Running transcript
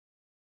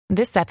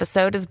This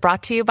episode is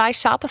brought to you by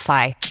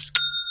Shopify.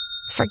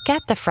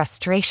 Forget the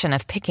frustration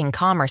of picking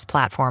commerce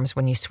platforms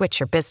when you switch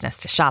your business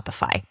to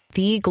Shopify,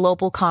 the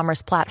global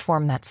commerce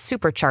platform that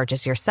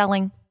supercharges your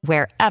selling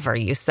wherever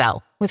you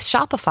sell. With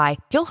Shopify,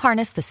 you'll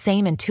harness the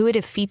same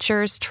intuitive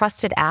features,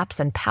 trusted apps,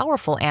 and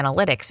powerful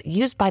analytics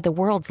used by the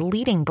world's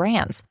leading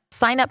brands.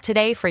 Sign up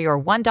today for your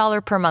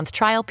 $1 per month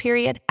trial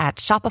period at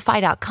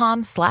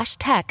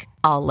shopify.com/tech,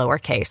 all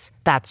lowercase.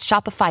 That's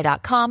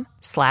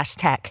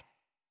shopify.com/tech.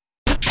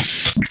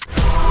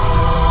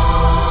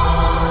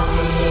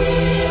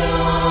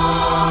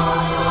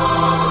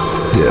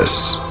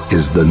 This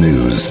is the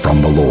news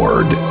from the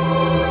Lord.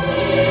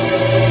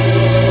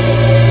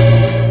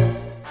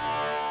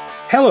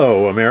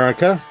 Hello,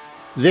 America.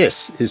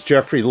 This is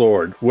Jeffrey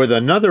Lord with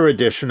another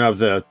edition of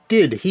the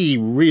Did He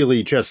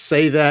Really Just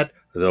Say That?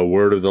 The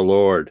Word of the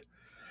Lord.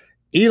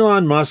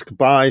 Elon Musk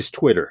buys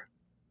Twitter,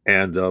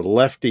 and the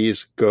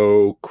lefties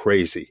go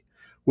crazy.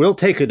 We'll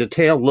take a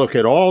detailed look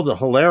at all the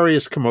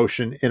hilarious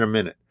commotion in a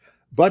minute.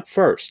 But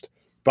first,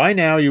 by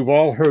now you've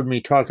all heard me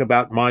talk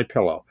about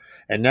MyPillow.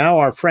 And now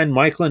our friend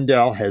Mike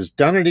Lindell has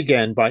done it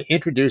again by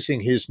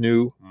introducing his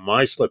new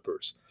My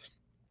Slippers.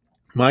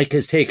 Mike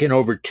has taken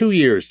over 2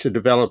 years to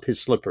develop his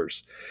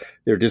slippers.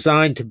 They're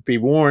designed to be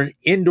worn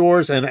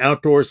indoors and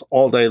outdoors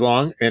all day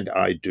long, and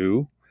I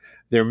do.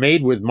 They're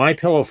made with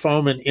MyPillow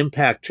foam and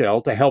impact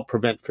gel to help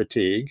prevent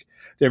fatigue.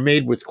 They're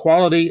made with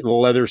quality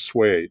leather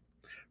suede.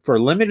 For a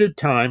limited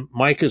time,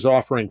 Mike is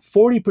offering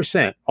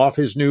 40% off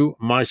his new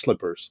My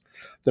Slippers.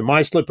 The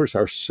My Slippers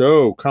are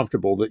so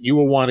comfortable that you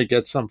will want to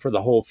get some for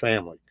the whole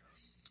family.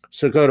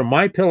 So go to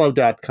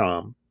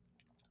mypillow.com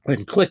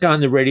and click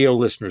on the radio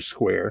listener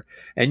square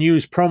and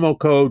use promo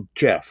code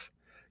Jeff.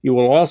 You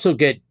will also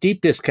get deep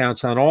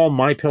discounts on all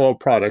MyPillow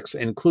products,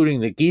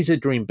 including the Giza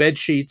Dream bed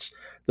sheets,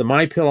 the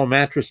MyPillow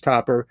mattress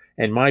topper,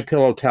 and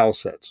MyPillow towel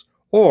sets.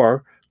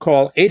 Or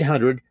call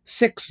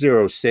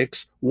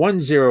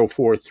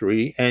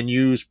 800-606-1043 and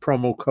use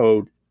promo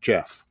code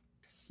Jeff.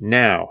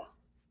 Now,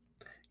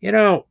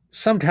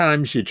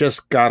 sometimes you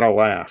just gotta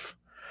laugh.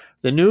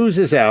 The news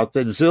is out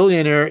that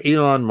zillionaire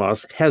Elon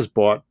Musk has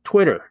bought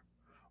Twitter.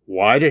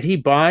 Why did he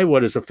buy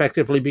what has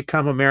effectively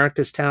become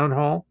America's town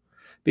hall?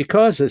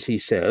 Because, as he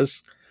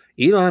says,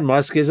 Elon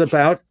Musk is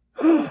about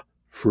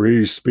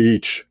free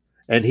speech.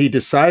 And he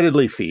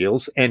decidedly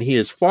feels, and he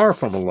is far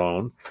from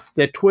alone,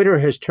 that Twitter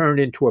has turned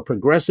into a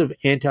progressive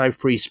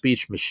anti-free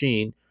speech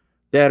machine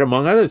that,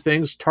 among other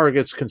things,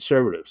 targets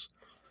conservatives.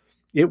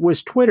 It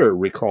was Twitter,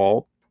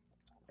 recall,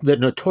 that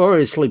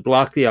notoriously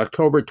blocked the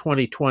October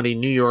 2020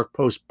 New York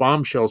Post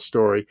bombshell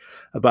story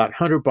about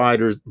Hunter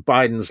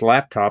Biden's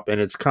laptop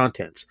and its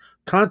contents.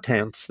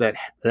 Contents that,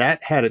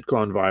 had it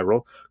gone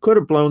viral, could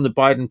have blown the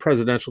Biden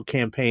presidential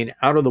campaign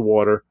out of the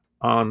water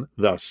on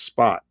the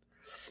spot.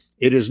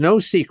 It is no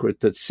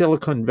secret that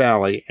Silicon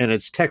Valley and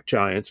its tech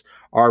giants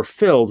are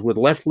filled with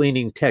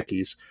left-leaning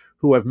techies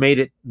who have made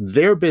it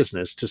their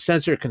business to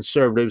censor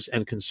conservatives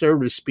and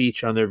conservative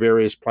speech on their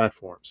various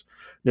platforms.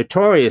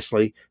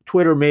 Notoriously,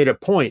 Twitter made a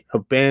point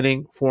of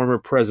banning former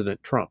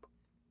President Trump.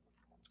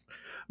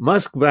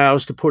 Musk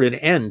vows to put an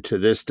end to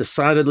this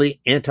decidedly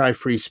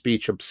anti-free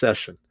speech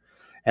obsession.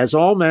 As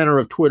all manner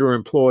of Twitter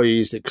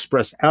employees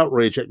expressed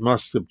outrage at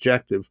Musk's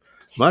objective,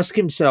 Musk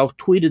himself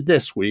tweeted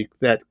this week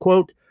that,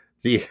 quote,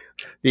 The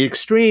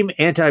extreme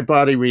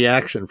antibody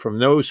reaction from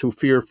those who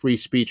fear free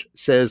speech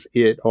says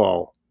it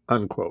all,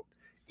 unquote.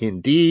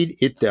 Indeed,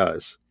 it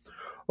does.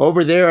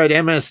 Over there at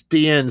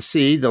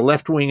MSDNC, the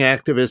left-wing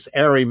activist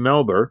Ari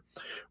Melber,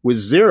 with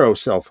zero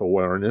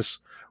self-awareness,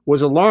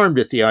 was alarmed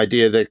at the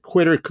idea that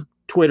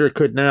Twitter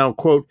could now,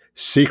 quote,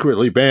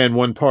 secretly ban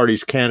one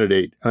party's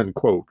candidate,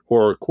 unquote,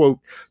 or, quote,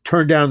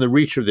 turn down the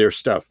reach of their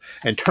stuff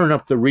and turn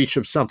up the reach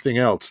of something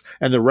else,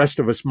 and the rest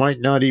of us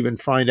might not even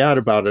find out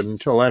about it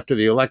until after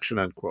the election,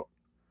 unquote.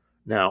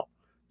 Now,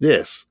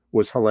 this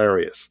was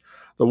hilarious.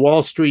 The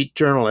Wall Street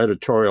Journal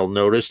editorial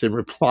noticed and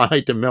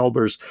replied to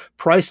Melber's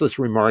priceless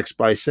remarks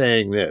by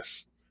saying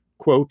this,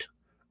 quote,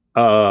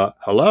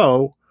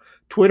 hello,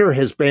 Twitter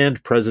has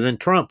banned President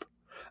Trump.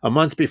 A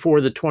month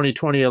before the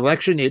 2020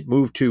 election, it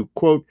moved to,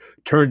 quote,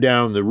 turn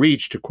down the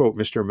reach, to quote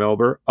Mr.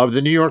 Melber, of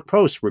the New York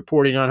Post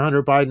reporting on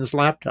Hunter Biden's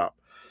laptop.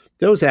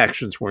 Those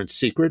actions weren't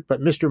secret, but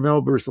Mr.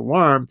 Melber's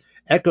alarm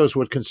echoes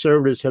what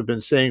conservatives have been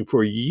saying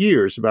for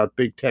years about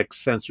big tech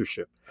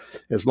censorship.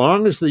 As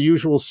long as the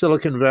usual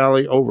Silicon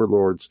Valley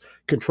overlords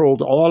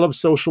controlled all of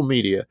social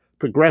media,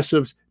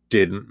 progressives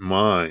didn't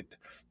mind.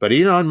 But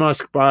Elon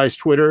Musk buys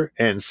Twitter,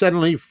 and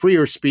suddenly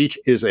freer speech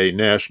is a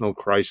national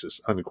crisis,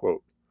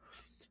 unquote.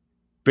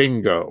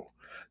 Bingo.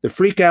 The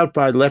freak out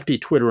by lefty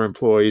Twitter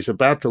employees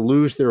about to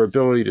lose their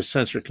ability to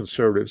censor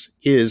conservatives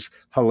is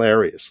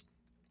hilarious.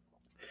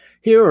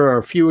 Here are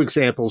a few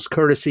examples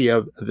courtesy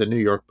of the New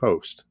York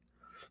Post.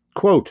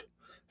 Quote,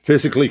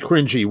 physically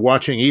cringy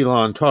watching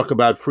Elon talk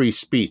about free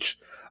speech,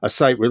 a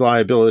site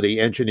reliability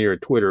engineer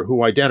at Twitter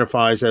who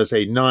identifies as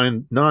a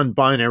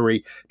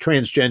non-binary,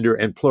 transgender,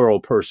 and plural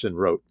person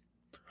wrote.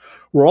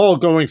 We're all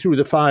going through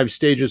the 5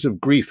 stages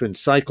of grief in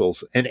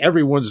cycles, and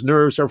everyone's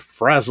nerves are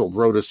frazzled,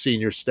 wrote a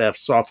senior staff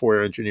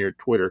software engineer at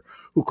Twitter,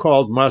 who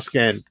called Musk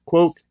an,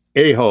 quote,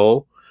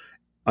 a-hole,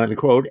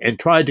 unquote, and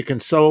tried to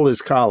console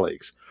his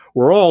colleagues.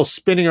 We're all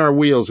spinning our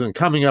wheels and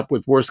coming up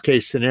with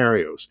worst-case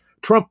scenarios.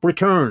 Trump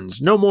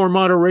returns. No more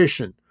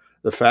moderation.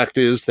 The fact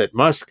is that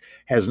Musk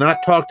has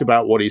not talked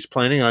about what he's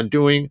planning on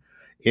doing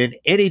in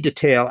any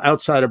detail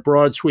outside of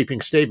broad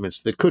sweeping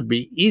statements that could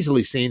be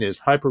easily seen as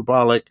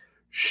hyperbolic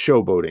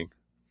showboating.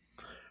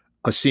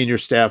 A senior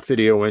staff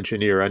video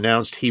engineer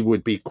announced he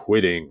would be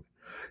quitting.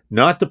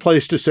 Not the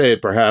place to say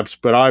it, perhaps,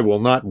 but I will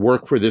not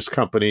work for this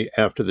company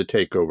after the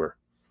takeover.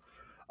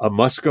 A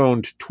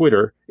Musk-owned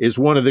Twitter is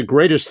one of the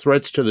greatest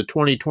threats to the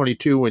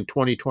 2022 and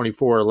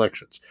 2024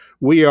 elections.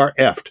 We are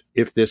effed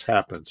if this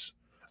happens.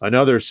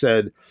 Another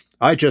said,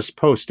 I just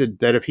posted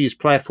that if he's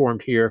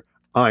platformed here,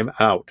 I'm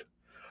out.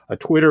 A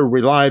Twitter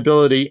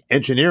reliability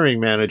engineering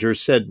manager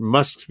said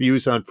Musk's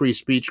views on free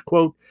speech,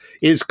 quote,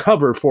 is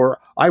cover for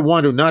I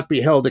want to not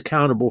be held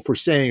accountable for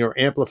saying or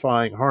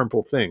amplifying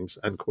harmful things,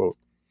 unquote.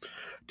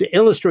 To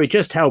illustrate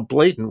just how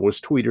blatant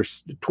was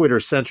Twitter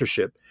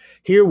censorship,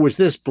 here was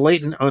this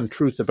blatant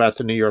untruth about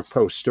the New York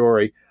Post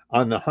story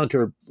on the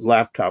Hunter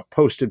laptop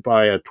posted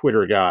by a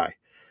Twitter guy.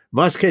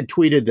 Musk had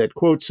tweeted that,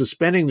 quote,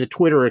 suspending the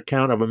Twitter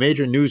account of a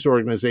major news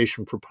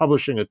organization for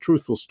publishing a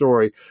truthful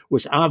story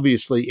was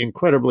obviously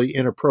incredibly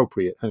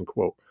inappropriate,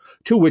 unquote.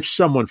 To which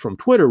someone from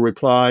Twitter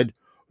replied,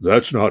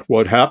 that's not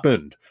what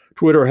happened.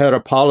 Twitter had a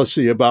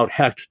policy about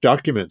hacked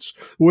documents.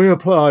 We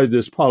applied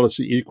this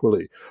policy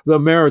equally. The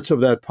merits of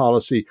that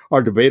policy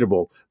are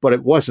debatable, but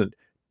it wasn't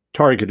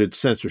targeted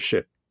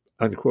censorship,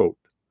 unquote.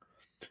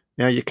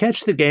 Now, you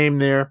catch the game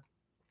there?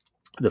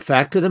 The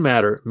fact of the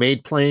matter,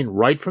 made plain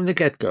right from the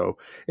get-go,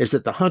 is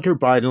that the Hunter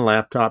Biden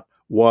laptop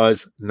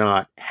was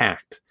not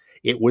hacked.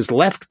 It was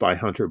left by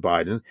Hunter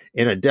Biden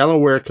in a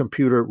Delaware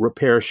computer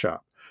repair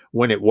shop.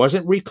 When it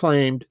wasn't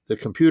reclaimed, the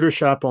computer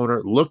shop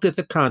owner looked at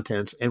the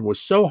contents and was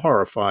so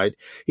horrified,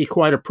 he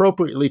quite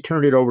appropriately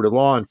turned it over to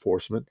law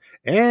enforcement,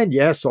 and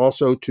yes,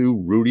 also to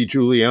Rudy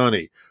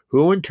Giuliani,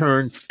 who in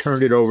turn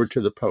turned it over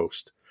to the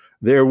Post.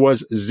 There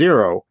was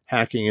zero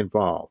hacking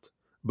involved.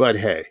 But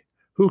hey,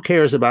 who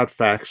cares about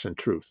facts and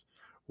truth?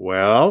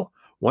 Well,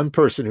 one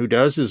person who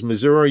does is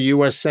Missouri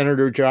U.S.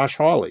 Senator Josh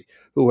Hawley,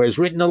 who has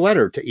written a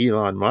letter to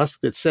Elon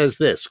Musk that says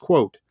this,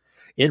 quote,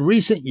 in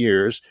recent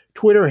years,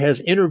 Twitter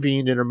has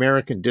intervened in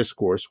American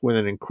discourse with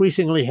an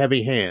increasingly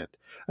heavy hand,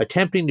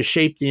 attempting to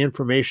shape the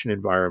information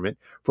environment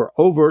for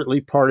overtly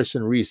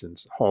partisan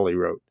reasons, Hawley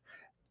wrote.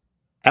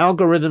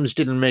 Algorithms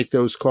didn't make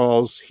those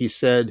calls, he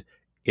said,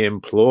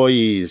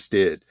 employees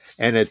did.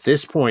 And at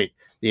this point,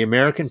 the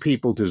American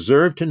people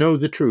deserve to know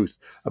the truth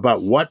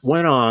about what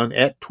went on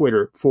at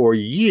Twitter for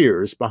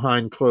years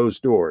behind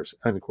closed doors,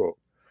 unquote.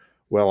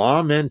 Well,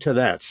 amen to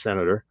that,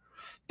 Senator.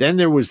 Then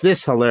there was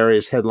this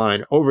hilarious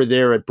headline over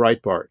there at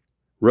Breitbart.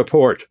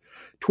 Report.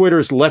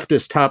 Twitter's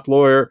leftist top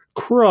lawyer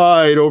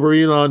cried over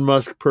Elon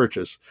Musk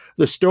purchase.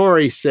 The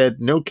story said,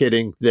 no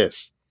kidding,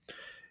 this.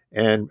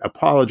 And I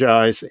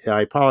apologize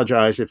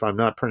if I'm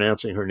not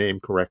pronouncing her name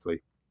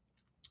correctly.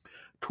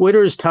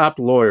 Twitter's top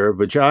lawyer,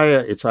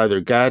 Vijaya, it's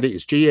either Gadde,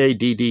 it's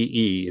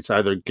G-A-D-D-E, it's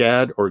either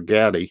Gad or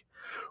Gaddy,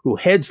 who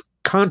heads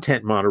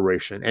content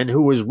moderation and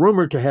who was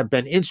rumored to have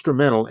been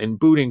instrumental in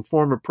booting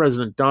former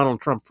President Donald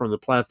Trump from the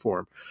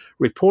platform,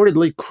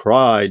 reportedly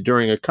cried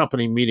during a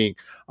company meeting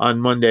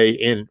on Monday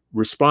in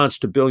response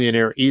to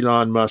billionaire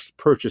Elon Musk's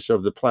purchase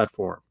of the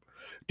platform.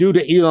 Due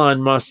to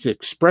Elon Musk's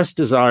expressed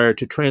desire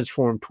to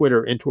transform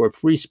Twitter into a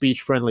free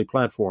speech-friendly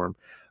platform,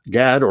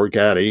 Gad or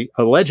Gaddy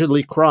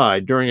allegedly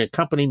cried during a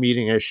company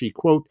meeting as she,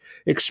 quote,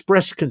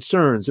 expressed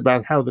concerns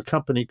about how the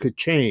company could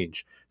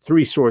change,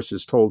 3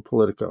 sources told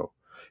Politico.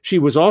 She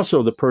was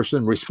also the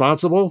person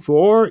responsible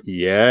for,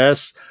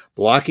 yes,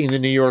 blocking the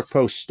New York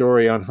Post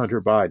story on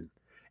Hunter Biden.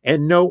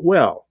 And note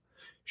well,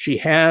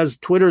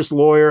 Twitter's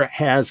lawyer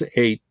has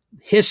a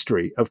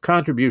history of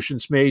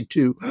contributions made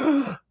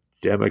to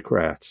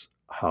Democrats.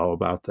 How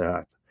about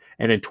that?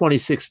 And in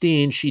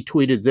 2016, she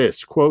tweeted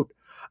this, quote,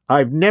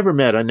 I've never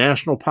met a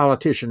national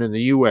politician in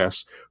the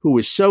U.S. who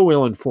is so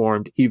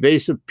ill-informed,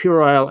 evasive,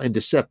 puerile, and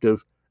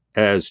deceptive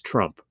as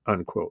Trump,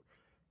 unquote.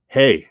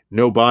 Hey,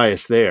 no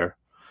bias there.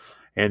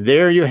 And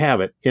there you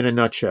have it in a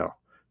nutshell.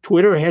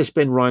 Twitter has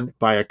been run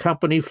by a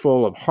company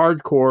full of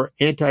hardcore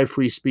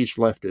anti-free speech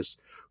leftists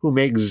who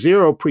make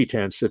zero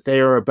pretense that they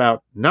are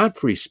about not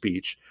free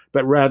speech,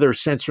 but rather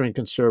censoring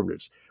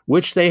conservatives,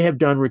 which they have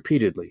done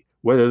repeatedly,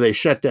 whether they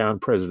shut down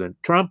President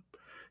Trump,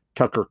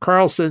 Tucker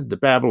Carlson, the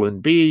Babylon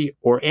Bee,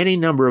 or any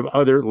number of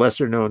other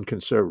lesser-known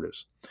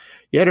conservatives.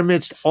 Yet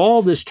amidst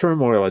all this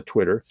turmoil at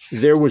Twitter,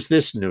 there was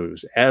this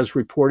news, as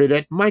reported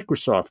at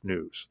Microsoft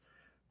News.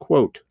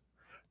 Quote,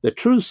 the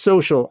Truth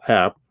Social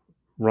app,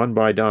 run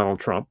by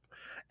Donald Trump,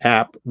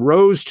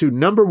 rose to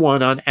number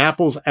 1 on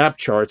Apple's app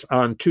charts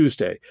on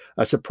Tuesday,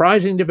 a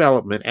surprising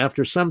development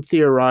after some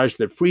theorized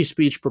that free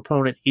speech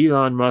proponent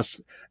Elon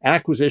Musk's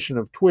acquisition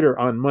of Twitter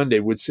on Monday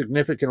would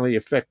significantly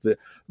affect the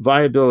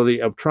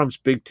viability of Trump's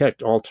big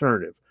tech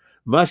alternative.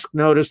 Musk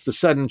noticed the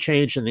sudden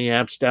change in the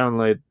app's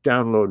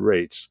download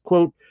rates.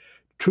 Quote,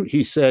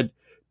 he said,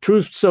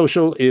 Truth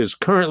Social is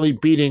currently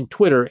beating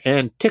Twitter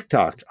and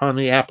TikTok on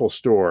the Apple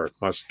Store,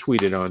 Musk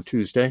tweeted on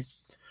Tuesday.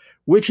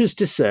 Which is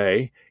to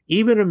say,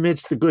 even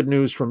amidst the good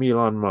news from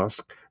Elon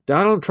Musk,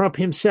 Donald Trump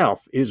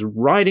himself is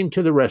riding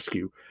to the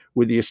rescue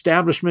with the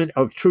establishment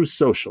of Truth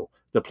Social,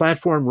 the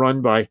platform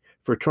run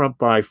for Trump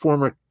by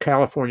former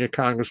California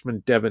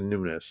Congressman Devin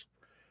Nunes.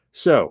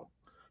 So,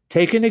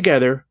 taken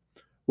together,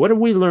 what have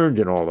we learned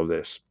in all of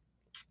this?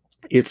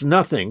 It's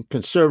nothing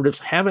conservatives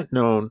haven't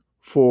known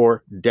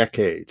for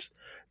decades.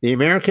 The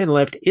American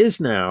left is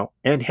now,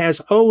 and has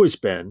always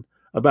been,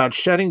 about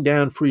shutting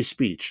down free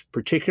speech,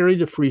 particularly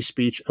the free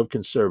speech of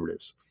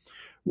conservatives.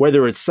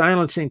 Whether it's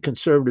silencing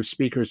conservative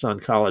speakers on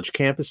college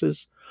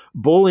campuses,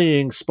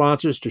 bullying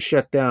sponsors to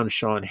shut down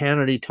Sean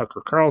Hannity,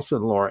 Tucker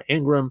Carlson, Laura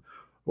Ingraham,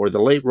 or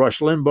the late Rush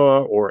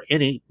Limbaugh, or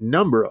any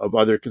number of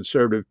other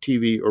conservative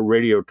TV or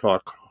radio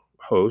talk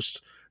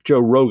hosts, Joe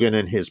Rogan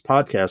and his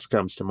podcast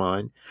comes to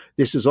mind,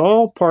 this is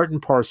all part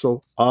and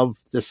parcel of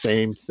the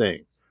same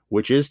thing,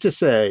 which is to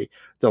say,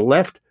 the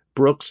left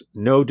brooks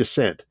no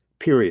dissent,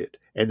 period,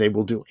 and they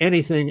will do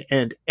anything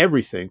and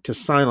everything to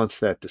silence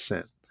that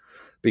dissent.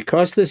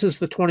 Because this is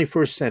the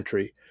 21st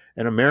century,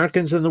 and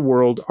Americans in the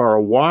world are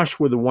awash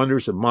with the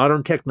wonders of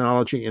modern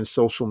technology and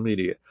social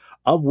media,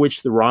 of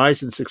which the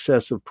rise and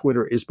success of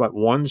Twitter is but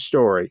one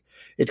story,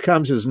 it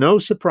comes as no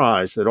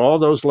surprise that all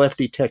those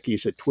lefty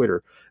techies at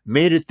Twitter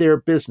made it their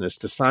business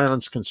to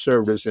silence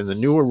conservatives in the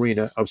new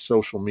arena of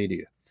social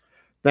media.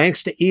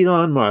 Thanks to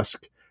Elon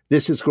Musk,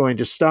 this is going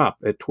to stop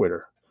at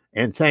Twitter.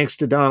 And thanks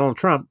to Donald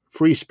Trump,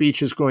 free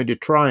speech is going to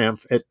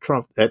triumph at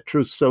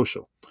Truth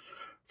Social,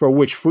 for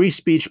which free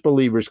speech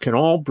believers can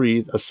all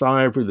breathe a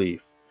sigh of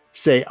relief,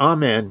 say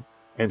amen,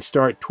 and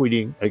start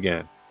tweeting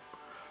again.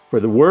 For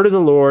the word of the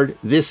Lord,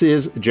 this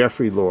is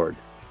Jeffrey Lord.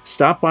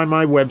 Stop by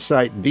my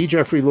website,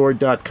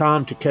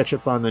 thejeffreylord.com, to catch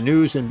up on the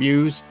news and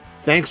views.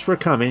 Thanks for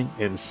coming,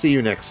 and see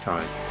you next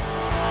time.